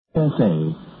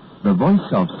USA, the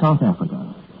voice of South Africa.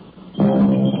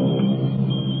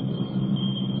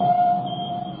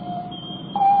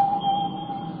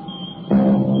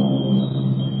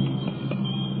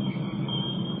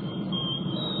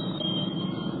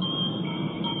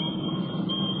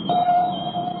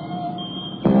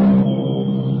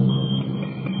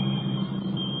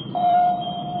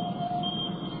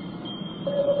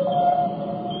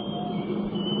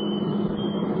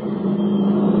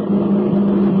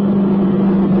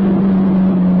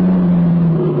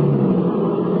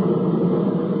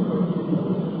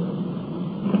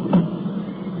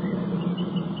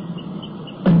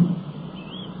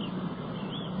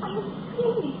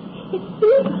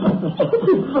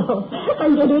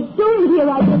 I'm going to adore here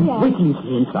right here. Wait till you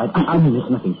see inside. I mean, it's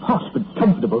nothing posh, but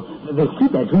comfortable. There's 2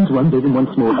 bedrooms, 1 big and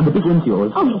 1 small, and the big one's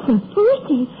yours. Oh, it's so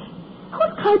pretty.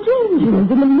 What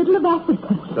hydrangeas in the middle of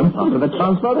Africa. Some parts of the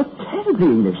town's rather terribly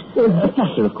English.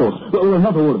 Cheshire, of course. Well,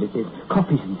 not all of it is.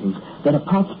 Coffees and things. There are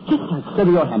parts just like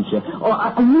Surrey or Hampshire. Oh,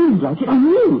 I really like it. I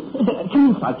knew.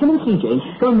 Come inside. Come and see, Jane.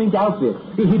 Go and meet Alfred.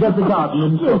 He does the garden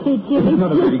and... He's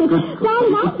not a very good cook.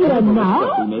 Down up here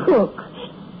now. Cook.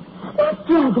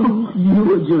 Snapdragons.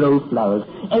 You and your old flowers.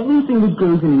 Everything that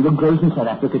grows in England grows in South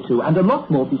Africa, too, and a lot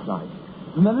more besides.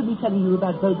 Remember me telling you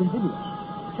about bougainvillea?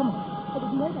 Come on. I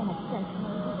didn't know they had such.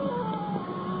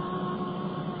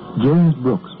 James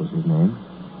Brooks was his name.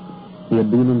 He had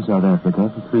been in South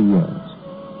Africa for 3 years.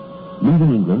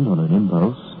 Leaving England on an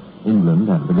impulse, England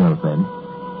and the girlfriend,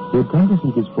 he had come to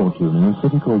seek his fortune in a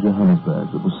city called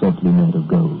Johannesburg that was said to be made of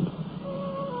gold.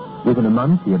 Within a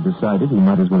month, he had decided he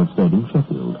might as well have stayed in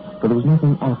Sheffield, for there was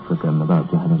nothing African about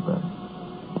Johannesburg.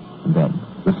 And then,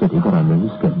 the city got under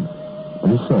his skin, and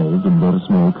he saved and bought a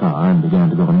small car and began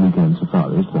to go on weekend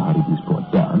safaris to the Haribesport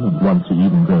Dam, and once he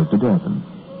even drove to Durban.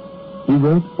 He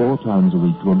wrote 4 times a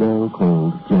week to a girl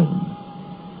called Jane.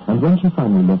 And when she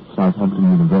finally left Southampton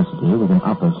University with an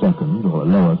upper second or a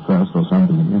lower first or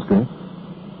something in history,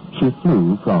 she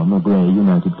flew from a grey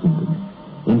United Kingdom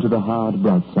into the hard,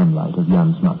 bright sunlight of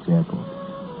Jan Smuts Airport.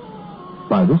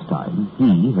 By this time,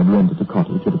 he had rented a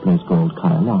cottage at a place called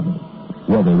Kyalami,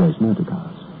 where they race motor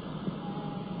cars.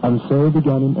 And so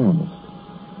began in earnest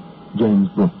James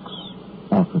Brooks'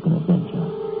 African adventure.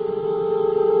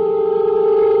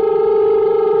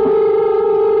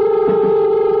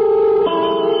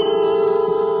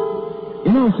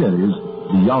 In our series,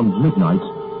 Beyond Midnight,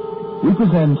 we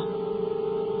present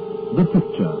The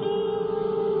Picture,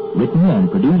 written and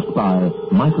produced by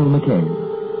Michael McCain.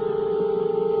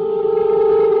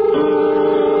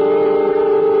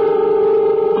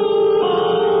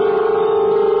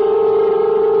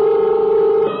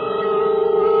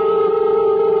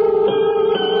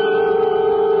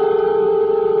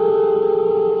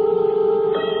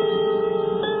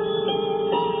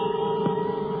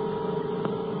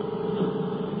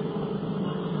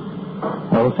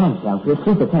 Oh, thanks, Alfred.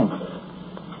 Super, thanks.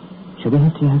 Shall we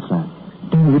have tea outside?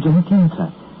 No, would you have tea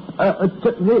inside?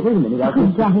 Wait a minute, Alfred.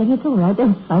 Oh, darling, it's all right.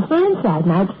 I'll stay inside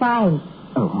now. It's fine.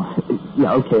 Oh,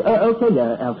 yeah, okay. Okay,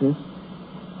 Alfred.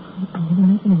 I never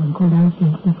met anyone called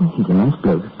Alfred before. He's a nice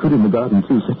bloke. Good in the garden,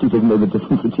 too, except he doesn't know the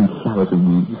difference between flowers and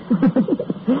weeds.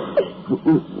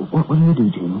 What do you do,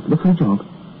 Jane? Look for a job.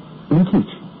 Will you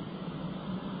teach?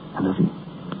 I love you.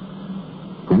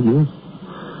 4 years.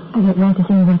 I get right as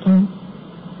soon as I can.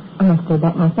 I must stay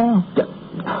back myself.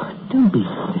 Don't be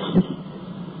silly.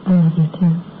 I love you,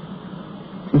 too.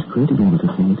 It's great to be able to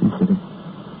say it instead of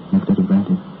write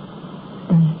it.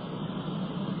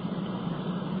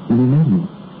 Will you marry me?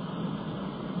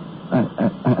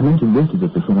 I meant to wait a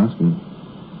bit before asking you.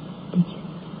 Did you?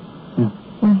 Yeah.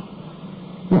 Why?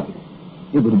 Why?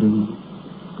 It would have been...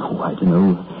 Oh, I don't know.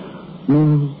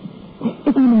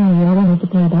 If I marry you, I won't have to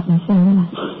pay about my share, will I?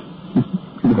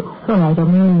 No. All right, I'll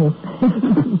marry you.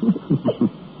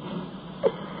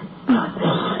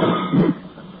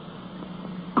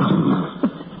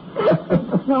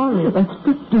 Sorry, that's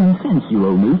 15 cents you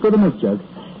owe me for the milk jug.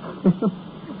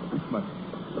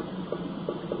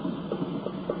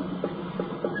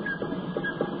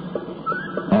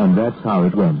 And that's how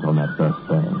it went on that first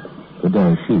day, the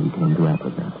day she came to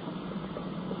Africa.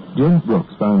 James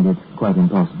Brooks found it quite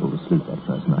impossible to sleep that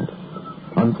first night.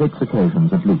 On 6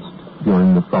 occasions at least,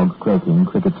 during the frog-croaking,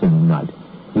 cricket-singing night,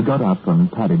 he got up and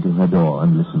padded to her door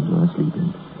and listened to her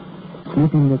sleeping.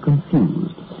 Sleeping the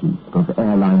confused sleep of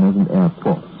airliners and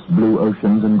airports, blue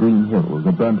oceans and green hills,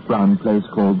 a burnt brown place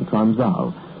called the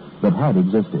Transvaal, that had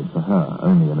existed for her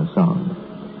only in a song.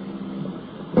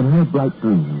 In her bright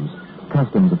dreams,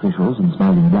 customs officials and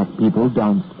smiling black people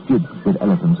danced jigs with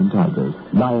elephants and tigers,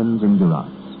 lions and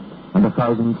giraffes, and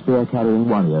 1,000 spear-carrying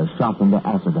warriors sharpened their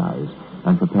assegais,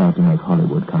 and prepare to make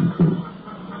Hollywood come true.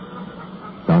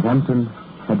 Southampton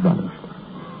had vanished.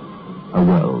 A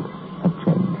world had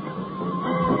changed.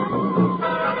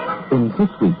 In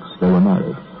 6 weeks, they were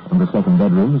married, and the second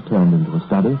bedroom was turned into a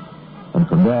study, and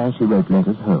from there she wrote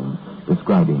letters home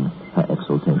describing her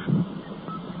exultation.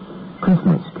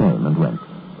 Christmas came and went,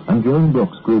 and Jane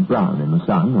Brooks grew brown in the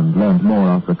sun and learned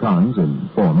more Afrikaans in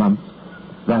 4 months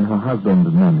than her husband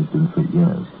had managed in 3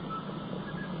 years.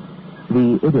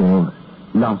 The idyll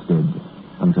lasted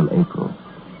until April.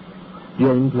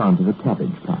 Jane planted a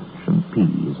cabbage patch and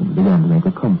peas and began to make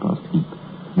a compost heap.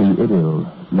 The idyll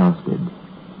lasted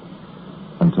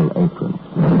until April.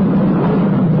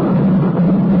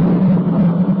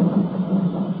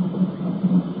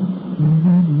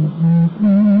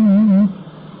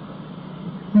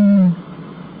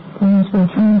 Things will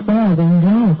transpire very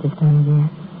dry at this time of year.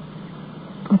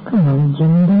 Oh, come on,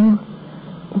 Jimbo.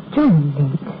 It's Johnny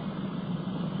late.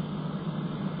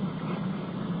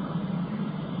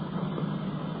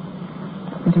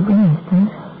 But a ring instant.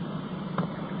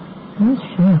 Those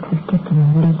sharks have kept him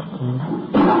released again.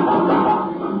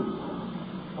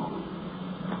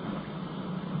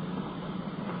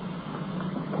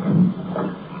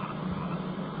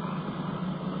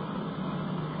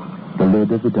 The lid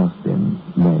of the dustbin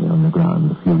lay on the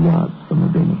ground a few yards from the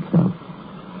bin itself.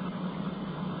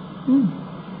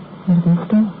 There's been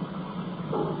still.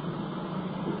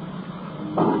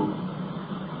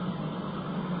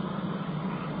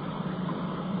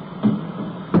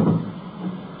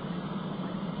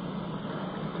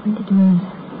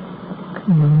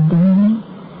 Come on, darling.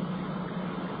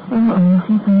 Oh,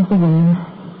 here comes the rain.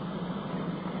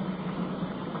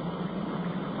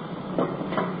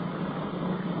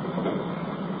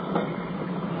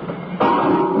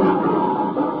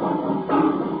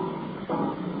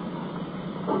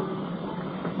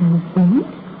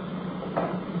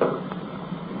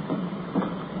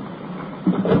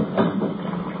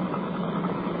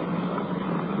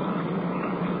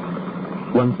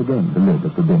 Once again, the lid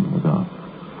of the bin was off.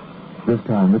 This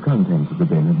time, the contents of the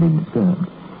bin had been disturbed.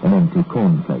 An empty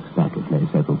cornflakes packet lay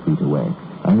several feet away.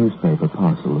 A newspaper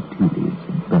parcel of tea leaves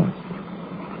had burst.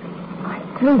 I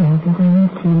told her that I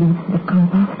need tea leaves for the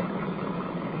compost.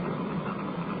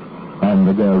 And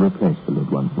the girl replaced the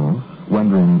lid once more,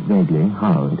 wondering vaguely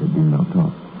how it had been knocked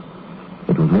off.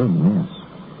 It was raining, yes,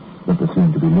 but there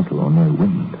seemed to be little or no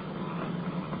wind.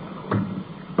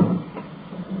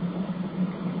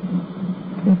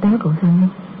 The dog or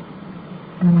something.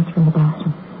 I watched from the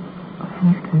bathroom.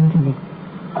 He's coming to me.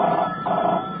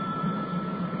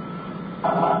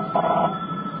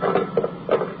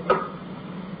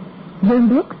 Jane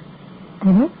Brooks?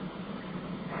 Hello?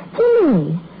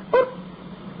 Jimmy!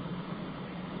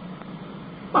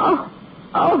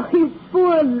 Oh, you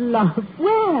poor love.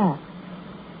 Where?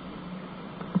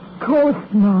 Of course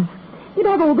not. You'd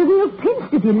have all the wheels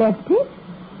pinched if you left it.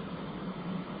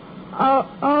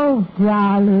 Oh,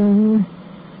 darling.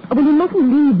 Oh, well, you mustn't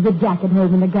leave the jacket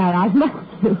home in the garage, must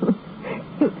you?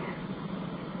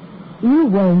 You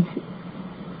won't.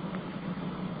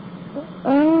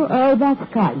 Oh, that's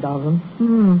kind of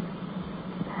them.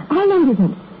 How long do you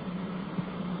think?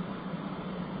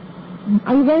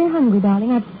 Are you very hungry,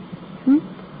 darling?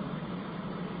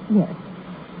 Yes.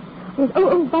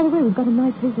 Oh, by the way, we've got a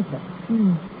nice visitor.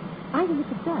 I think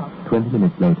it's a dog. 20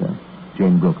 minutes later,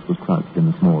 Jane Brooks was crouched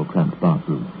in the small, cramped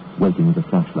bathroom, waiting with a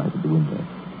flashlight at the window.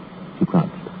 She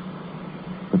crouched.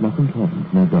 But nothing came,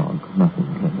 no dog, nothing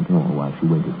came at all while she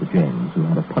waited for James, who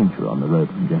had a puncture on the road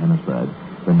from Johannesburg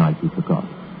the night he forgot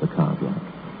the car jack.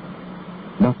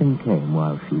 Nothing came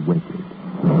while she waited.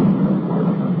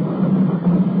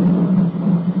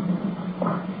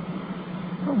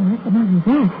 Oh, what's the matter with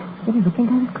that? Jimmy would think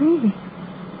I was crazy.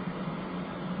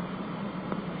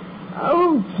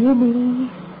 Oh, Jimmy.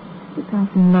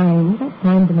 2009. That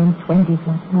time's been 20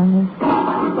 plus times.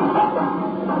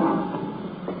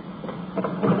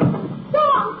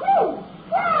 Tom, please!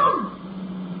 Tom!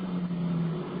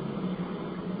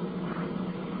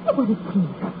 What is this?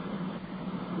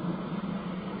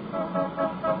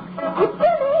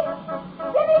 Jimmy!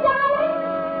 Jimmy, darling!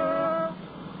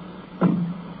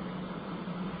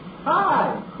 Hi!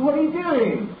 What are you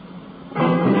doing?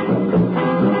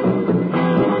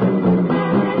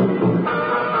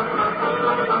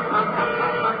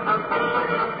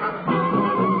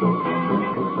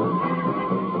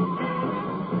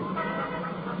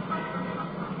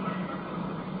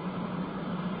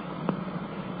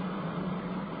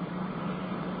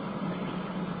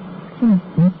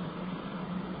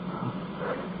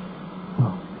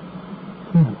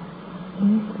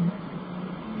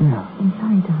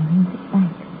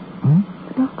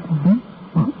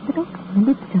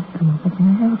 just come up and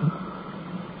I heard it.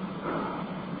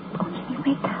 Oh, Jimmy,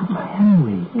 wake up.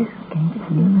 Henry. This is going to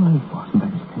sleep. No, it wasn't. I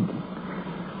was thinking.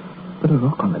 Put a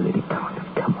rock on the lid. It can't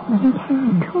have come on. Well, it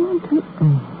can. Come on, don't...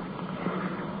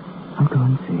 I'll go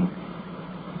and see.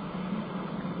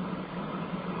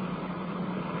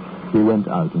 He went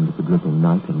out into the dripping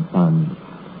night and found...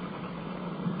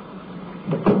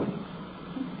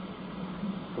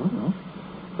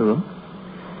 The rock?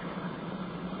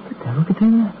 The devil could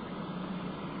do that.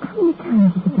 How many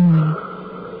times has it been there?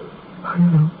 I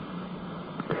don't know.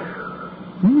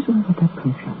 When was all that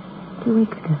puncture? 2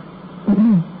 weeks ago. No,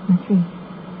 not 3. It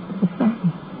was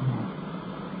Friday.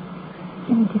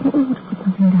 Jimmy, do you think we ought to put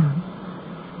something down?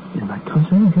 Yeah, like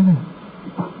toxins, isn't it?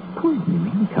 Oh, poison, you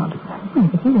mean? We can't do that. Well,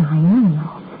 if it is a hyena,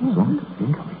 As long as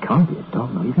think of it, can't be a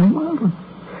dog, not even a wild one.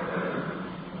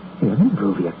 Here, let me go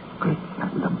over your great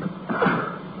fat lump of...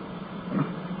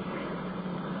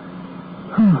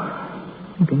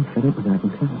 I'm getting fed up with that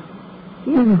and fed up.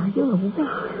 Yeah, you're a witch.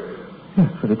 Yeah,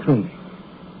 for the 3.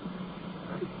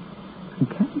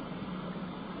 Okay.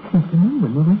 Since the moment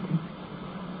when we're waiting.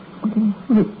 What do you mean?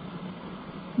 Well, it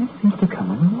never seems to come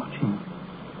when we're watching.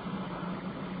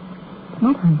 It's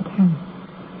not uncanny.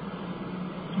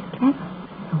 It's clever.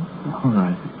 Oh, all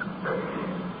right.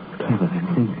 It's clever then,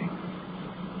 thinking.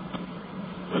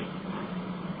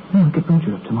 No, I'll get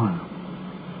Roger up tomorrow.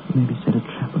 Maybe set a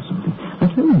trap or something. I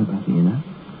told him about it, you know.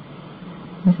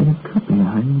 He said it could be a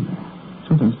hyena.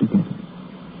 Sometimes do get it.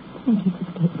 I think he'd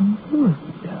escaped from the sewer.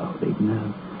 No, they'd know.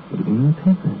 It would have been in the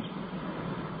papers.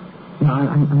 No,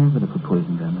 I'm not going to put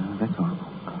poison down now. That's horrible.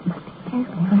 Oh, must be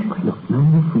terribly hungry. Look, no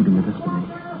more food in the dustbin.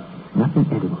 Nothing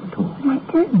edible at all. But I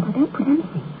don't. I don't put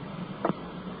anything.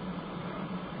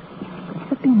 If he'd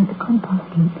ever been at the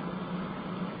compost heap,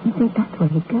 you'd think that's where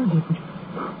he'd go, wouldn't you?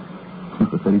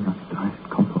 It's a very nice diet,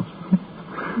 compost.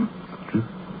 It's true.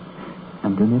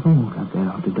 And don't ever walk out there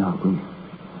after dark, will you?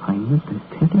 Hyenas,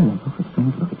 they're taking them off as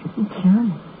things look at you.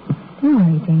 Charlie. Don't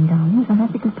worry, Jane, darling. South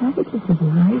Africa's perfectly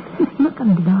civilized. It's not going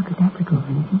to be dark as Africa or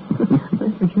anything.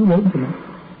 That's what you wait for me.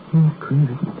 Yeah, queer,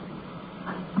 isn't it?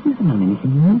 I've never known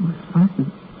anything new. It's fast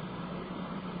and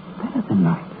better than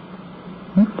light.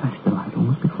 You flash the light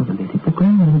almost before the lid hits the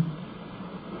ground and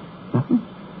nothing.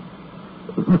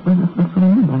 Well, that's what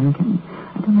I mean by uncanny.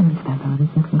 I don't understand how these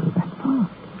things can go that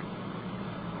fast.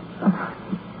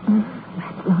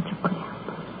 That's logical.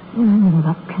 You know all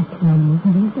about cats and animals,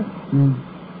 isn't it?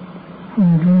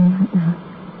 I'm dreaming right now.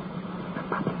 The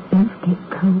puppies both get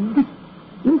cold.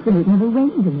 Usually it never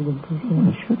rains in the winter here. Well,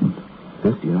 it shouldn't.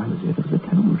 First year I was here, there was a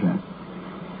terrible drought.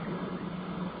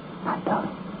 Night,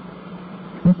 darling.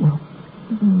 No.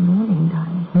 Morning,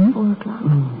 darling. 4 o'clock.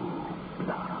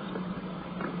 Blast.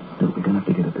 Still, we're going to have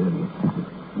to get up early at 7.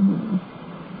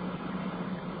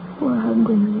 Poor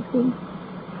hungry little thing.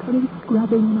 Probably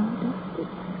scrubbing my dusted.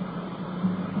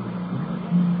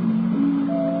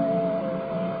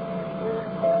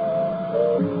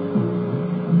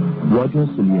 Roger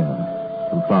Cillier,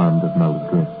 who farmed at Mole's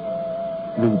Drift,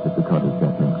 visited the cottage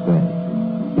that next day.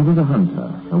 He was a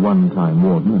hunter, a one-time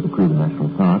warden of the Kruger National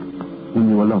Park. He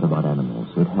knew a lot about animals,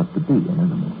 so it had to be an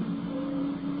animal.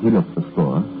 He looked for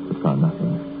spoor, but found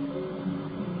nothing.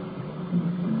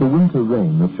 The winter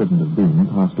rain that shouldn't have been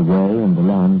passed away, and the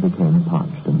land became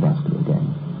parched and dusty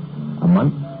again. A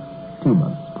month, 2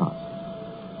 months passed.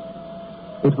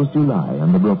 It was July,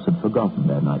 and the Brooks had forgotten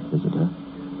their night visitor.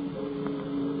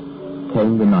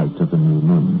 Came the night of the new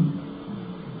moon.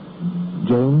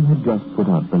 Jane had just put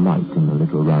out the light in the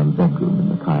little round bedroom in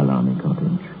the Kyalani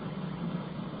cottage.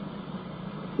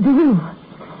 Do you?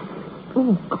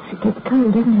 Oh, gosh, it gets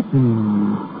cold, doesn't it?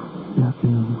 Love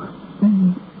you.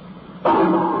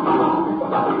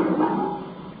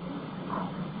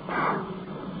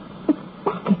 It's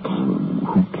back again.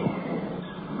 Who cares?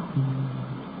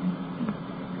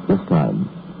 This time,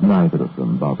 neither of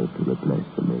them bothered to replace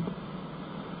the lid.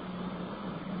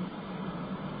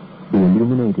 The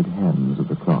illuminated hands of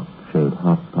the clock showed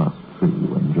 3:30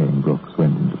 when Jane Brooks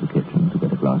went into the kitchen to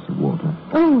get a glass of water.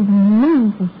 Oh, the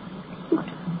moon's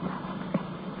beautiful.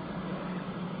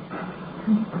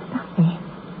 And it's stuffy.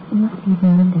 You must leave the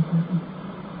windows open.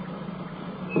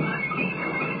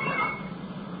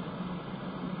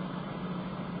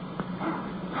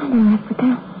 Hello, Africa.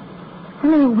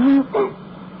 Hello, world.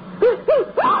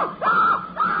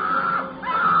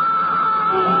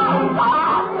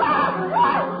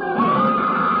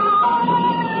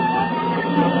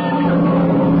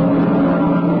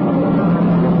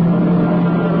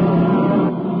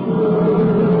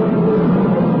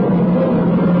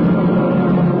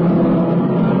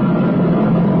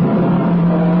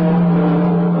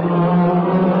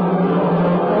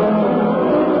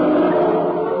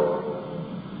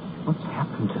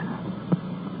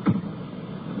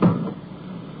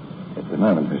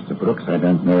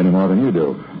 more than you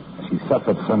do. She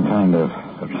suffered some kind of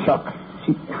shock.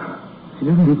 She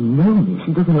doesn't even know me.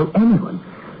 She doesn't know anyone.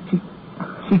 She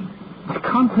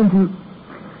can't seem to...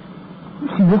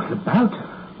 She walks about.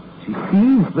 She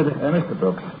sees, but... Mr.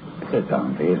 Brooks, sit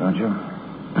down, please, won't you?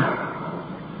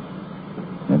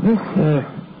 Now,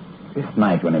 this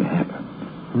night when it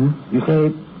happened, you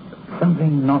say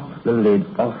something knocked the lid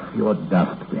off your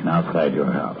dustbin outside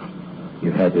your house.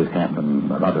 You've had this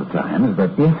happen a lot of times,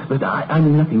 but... Yes, but I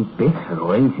mean nothing bitter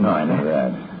or anything. No, I know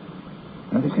that.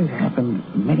 Now, this has happened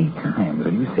many times,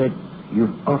 and you said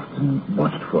you've often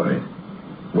watched for it.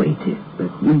 Waited,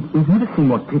 but we've never seen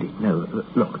what did it. No,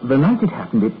 look, the night it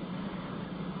happened,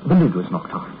 the lid was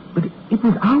knocked off. But it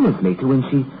was hours later when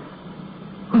she...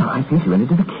 Well, I think she went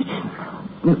into the kitchen.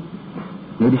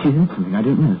 Maybe she heard something, I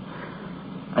don't know.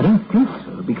 I don't think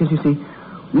so, because, you see,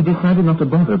 we decided not to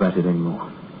bother about it anymore.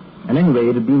 And anyway,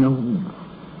 it had been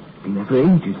there for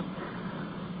ages.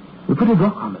 We put a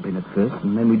rock on the bin at first,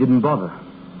 and then we didn't bother.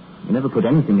 We never put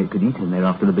anything it could eat in there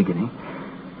after the beginning.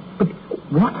 But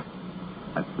what?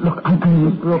 Look, I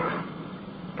mean, Brooks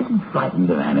isn't frightened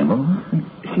of animals.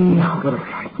 She's not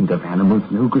frightened of animals,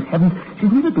 no, good heavens.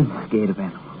 She's never been scared of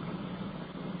animals.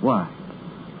 Why?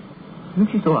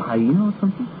 Didn't she saw a hyena or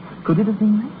something? Could it have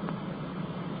been that?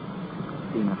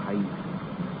 Seen a hyena.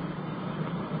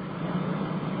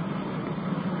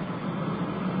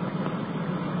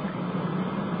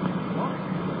 What?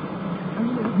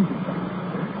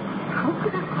 How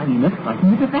could a hyena frighten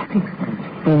you to that extent?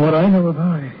 From what I know of her,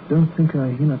 I don't think a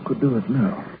hyena could do it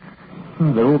now.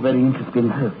 Well, they're all very interested in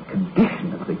her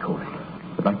condition, as they call it.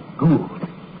 But like gold.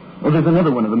 Oh, there's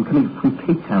another one of them coming from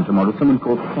Cape Town tomorrow, someone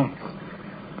called Sachs.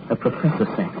 Professor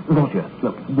Sachs. Roger,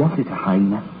 look, was it a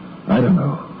hyena? I don't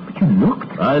know. But you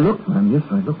looked. I looked, man. Yes,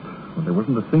 I looked. But there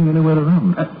wasn't a thing anywhere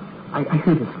around. I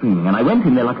heard her screaming, and I went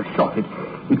in there like a shot.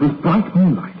 It was bright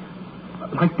moonlight.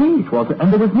 Like day it was,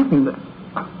 and there was nothing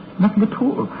at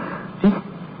all.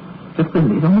 Just the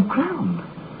lid on the ground.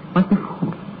 Like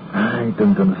before. I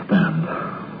don't understand.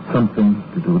 Something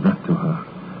to do with that to her.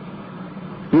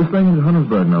 You're staying in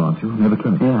Johannesburg now, aren't you? Near the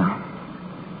clinic. Yeah.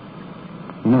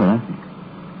 You know what I think?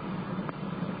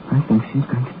 I think she's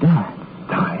going to die.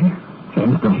 Die?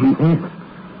 James, she is.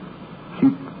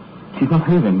 She's not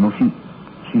here anymore.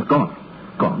 She's gone.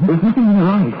 Gone? There's nothing in her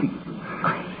eyes.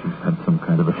 She's had some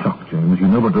kind of a shock, James. You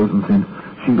know what Rosenstein...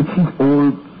 But she's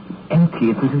all empty.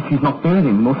 It's as if she's not there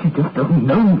anymore. She just doesn't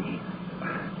know me.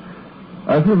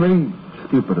 I feel very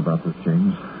stupid about this,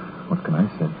 James. What can I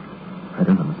say? I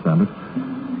don't understand it.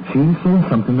 She saw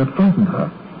something that frightened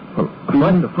her. Well,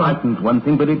 frightened one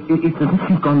thing, but it's as if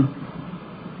she's gone...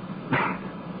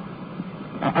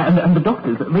 And the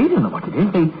doctors, they don't know what it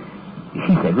is.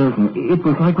 She said, Rosen, it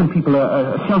was like when people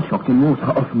are shell-shocked in water.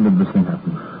 How often did this thing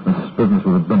happen? This business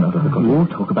with a bun out of the country. We all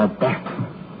talk about that.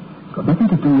 It's got nothing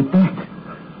to do with that.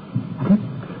 Has it?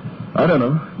 I don't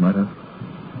know. It might have.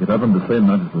 It happened the same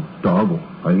night as the dog or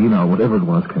hyena or whatever it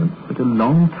was came. But a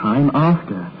long time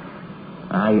after.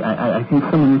 I think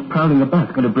someone was prowling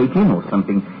about, going to break in or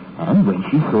something. And when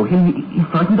she saw him, he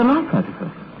frightened the life out of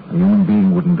her. A human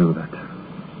being wouldn't do that.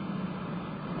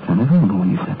 I never remember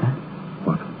when you said that.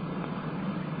 What?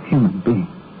 Human being.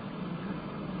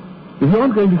 If you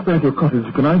aren't going to stay at your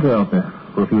cottage, can I go out there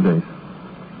for a few days?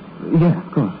 Yeah,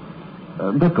 of course.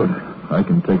 That's good. I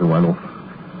can take a while off.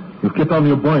 You've kept on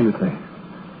your boy, you say.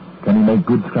 Can he make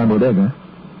good scrambled egg, eh?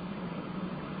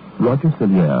 Roger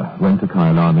Cillier went to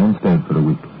Kyalami and stayed for a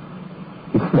week.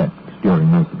 He slept during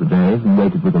most of the days and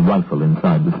waited with a rifle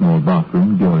inside the small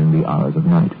bathroom during the hours of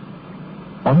night.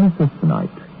 On the fifth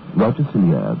night, Roger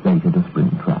Cillier baited a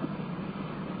spring trap.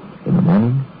 In the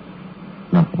morning,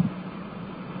 nothing.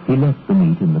 He left the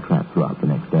meat in the trap throughout the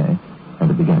next day,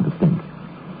 and it began to stink.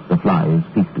 The flies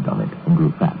feasted on it and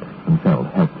grew fat and fell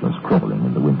helpless, crawling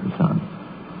in the winter sun.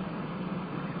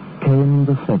 Came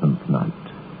the seventh night,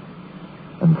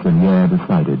 and Cillier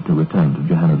decided to return to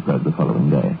Johannesburg the following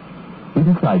day. He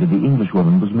decided the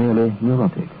Englishwoman was merely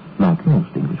neurotic, like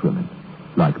most Englishwomen,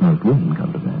 like most women,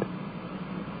 come to that.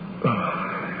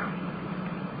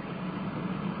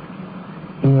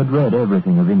 He had read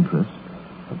everything of interest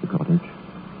at the cottage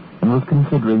and was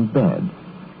considering bed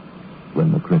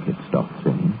when the cricket stopped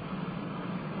singing.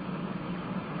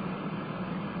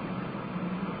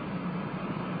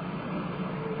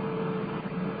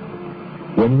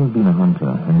 When you have been a hunter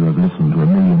and you have listened to a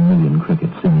million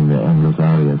crickets singing their endless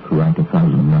arias throughout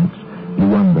 1,000 nights, you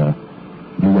wonder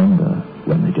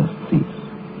when they just cease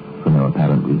for no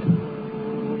apparent reason.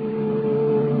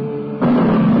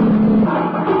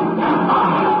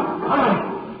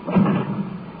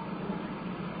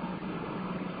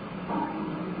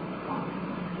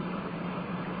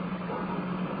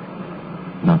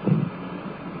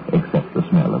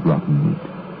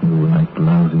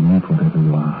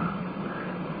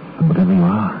 wherever you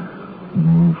are,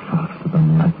 move faster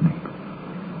than lightning.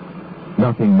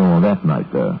 Nothing more that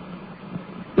night, though.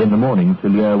 In the morning,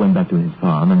 Cilliers went back to his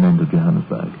farm and then to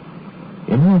Johannesburg.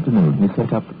 In the afternoon, he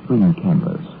set up 3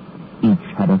 cameras.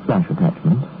 Each had a flash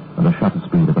attachment and a shutter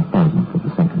speed of 1,000th of a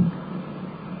second.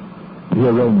 He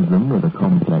arranged them with a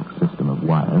complex system of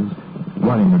wires,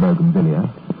 one in the bougainvillea,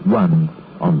 one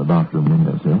on the bathroom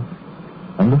windowsill,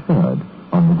 and the third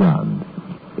on the ground,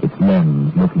 its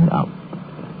lens looking up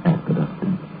at the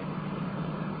dustbin.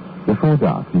 Before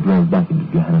dark, he drove back into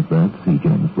Johannesburg to see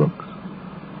James Brooks,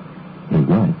 his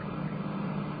wife.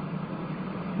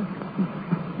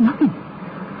 Nothing.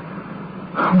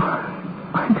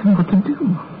 I don't know what to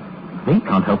do. They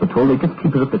can't help at all. They just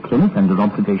keep her at the clinic under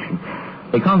observation.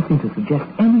 They can't seem to suggest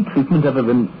any treatment other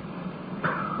than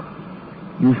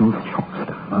usual shock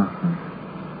stuff.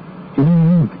 She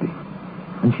needs me,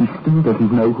 and she still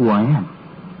doesn't know who I am.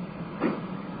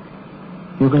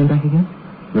 You're going back again?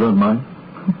 You don't mind?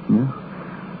 No.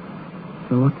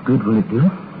 So what good will it do?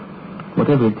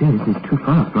 Whatever it is too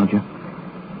fast, Roger.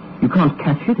 You can't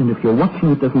catch it, and if you're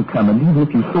watching, it doesn't come, and even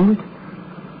if you saw it,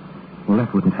 well,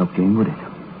 that wouldn't help Jane, would it?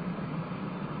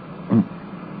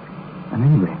 And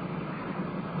anyway,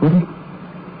 would it?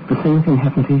 The same thing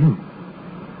happened to you.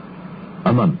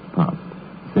 A month passed.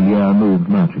 Cilliers moved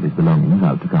much of his belongings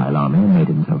out to Kyalami and made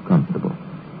himself comfortable.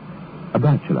 A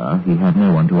bachelor, he had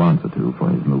no one to answer to for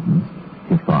his movements.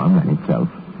 His farm ran itself.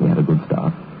 He had a good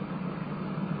staff.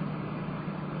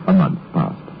 A month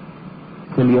passed.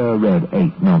 Cilliers read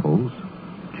 8 novels,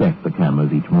 checked the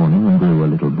cameras each morning, and grew a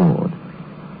little bored.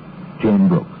 Jane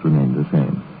Brooks remained the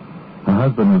same. Her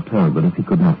husband was told that if he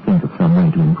could not think of some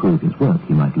way to improve his work,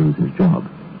 he might lose his job.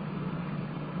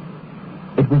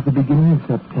 It was the beginning of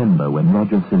September when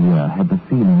Roger Cilliers had the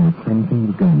feeling that something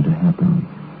was going to happen.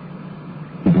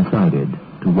 He decided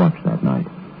to watch that night.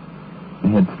 He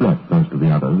had slept most of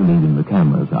the others, leaving the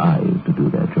camera's eyes to do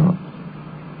their job.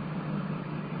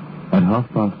 At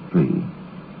 3:30,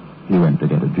 he went to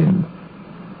get a gin.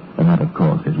 And that, of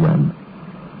course, is when...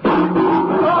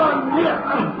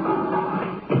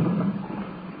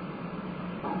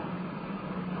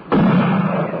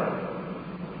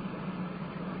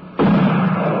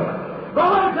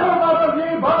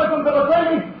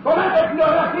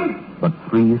 But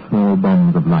 3 small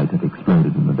bombs of light had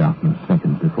exploded in the darkness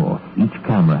seconds before. Each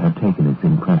camera had taken its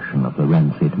impression of the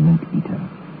rancid meat-eater.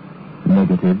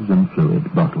 Negatives and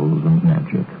fluid, bottles and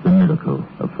magic, the miracle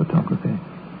of photography.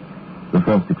 The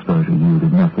first exposure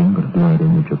yielded nothing but a blurred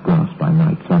image of grass by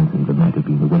night, something that might have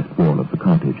been the west wall of the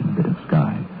cottage and a bit of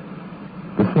sky.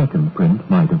 The second print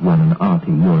might have won an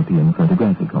arty European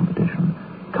photographic competition,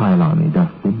 Kyalami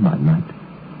dustbin by night.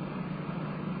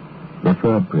 The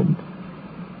third print...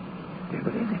 Do you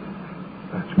believe it?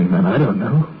 Search me, man, I don't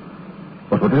know.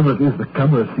 But whatever it is, the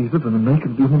camera sees it and the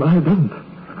naked human eye doesn't.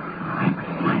 I'm a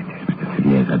scientist, Mr.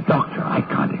 Cilliers, a doctor. I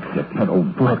can't accept that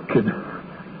old black kid.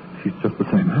 She's just the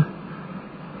same, huh?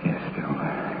 Yes,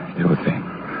 still the same.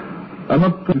 I'm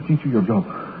not trying to teach you your job,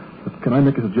 but can I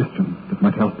make a suggestion that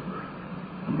might help?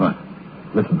 What?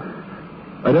 Listen,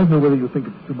 I don't know whether you think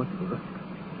it's too much of a risk.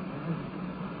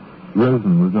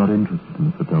 Rosen was not interested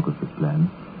in the photographer's plan.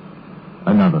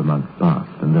 Another month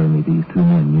passed, and only these 2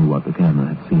 men knew what the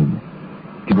camera had seen.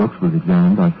 Brooks was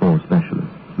examined by 4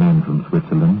 specialists, men from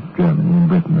Switzerland, Germany, and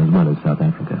Britain, as well as South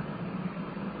Africa.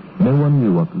 No one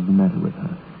knew what was the matter with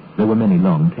her. There were many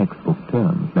long textbook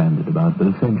terms bandied about, but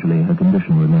essentially her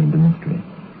condition remained a mystery.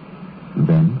 And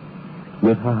then,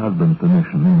 with her husband's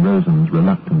permission and Rosen's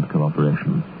reluctant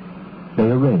cooperation,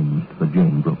 they arranged for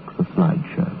Jane Brooks a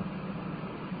slideshow.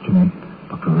 Jimmy,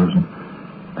 Dr. Rosen,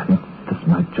 I think this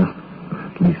might just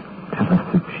at least tell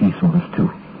us if she saw us too.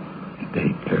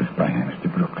 Stay close by her, Mr.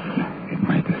 Brooks. It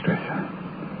might distress her.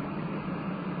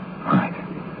 All right.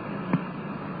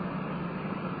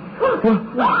 What is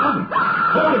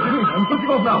it, Jimmy? I'm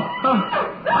switching off now.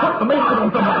 Put the main light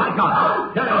on somebody.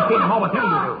 Tell him, King, how much you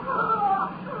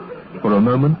do. For a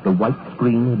moment, the white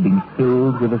screen had been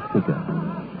filled with a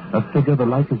figure the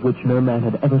like of which no man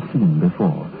had ever seen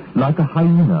before, like a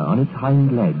hyena on its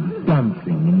hind legs,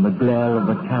 dancing in the glare of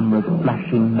the camera's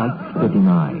flashing, night-splitting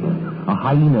eyes. A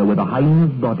hyena with a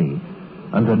hyena's body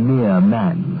and a near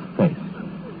man's face.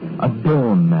 A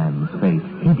dawn man's face,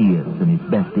 hideous in its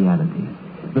bestiality.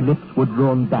 The lips were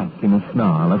drawn back in a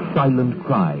snarl, a silent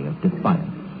cry of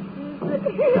defiance.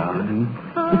 Darling,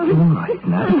 it's all right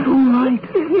now. It's all right.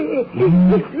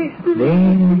 Yes, yes,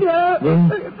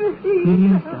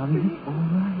 darling, it's all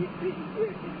right.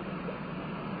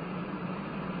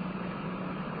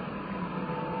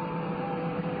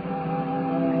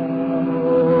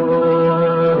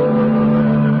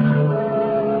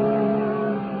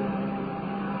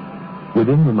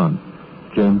 Within the month,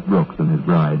 James Brooks and his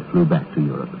bride flew back to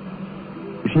Europe.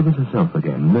 She was herself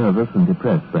again, nervous and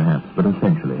depressed perhaps, but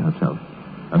essentially herself.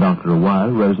 And after a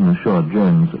while, Rosen assured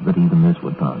James that even this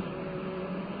would pass.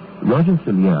 Roger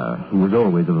Cillier, who was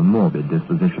always of a morbid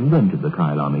disposition, rented the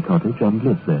Kylarmy cottage and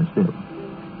lived there still.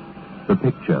 The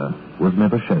picture was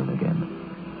never shown again.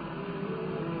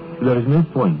 There is no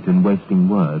point in wasting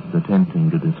words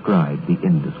attempting to describe the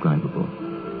indescribable.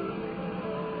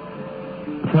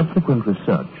 Subsequent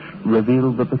research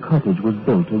revealed that the cottage was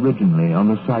built originally on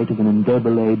the site of an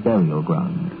Ndebele burial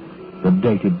ground that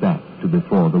dated back to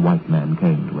before the white man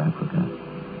came to Africa.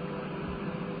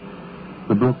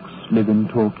 The Brooks live in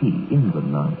Torquay,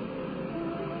 England now.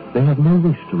 They have no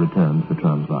wish to return to the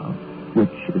Transvaal,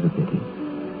 which is a pity.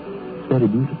 It's very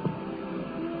beautiful.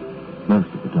 Most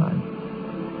of the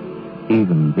time.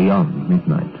 Even beyond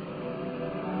midnight.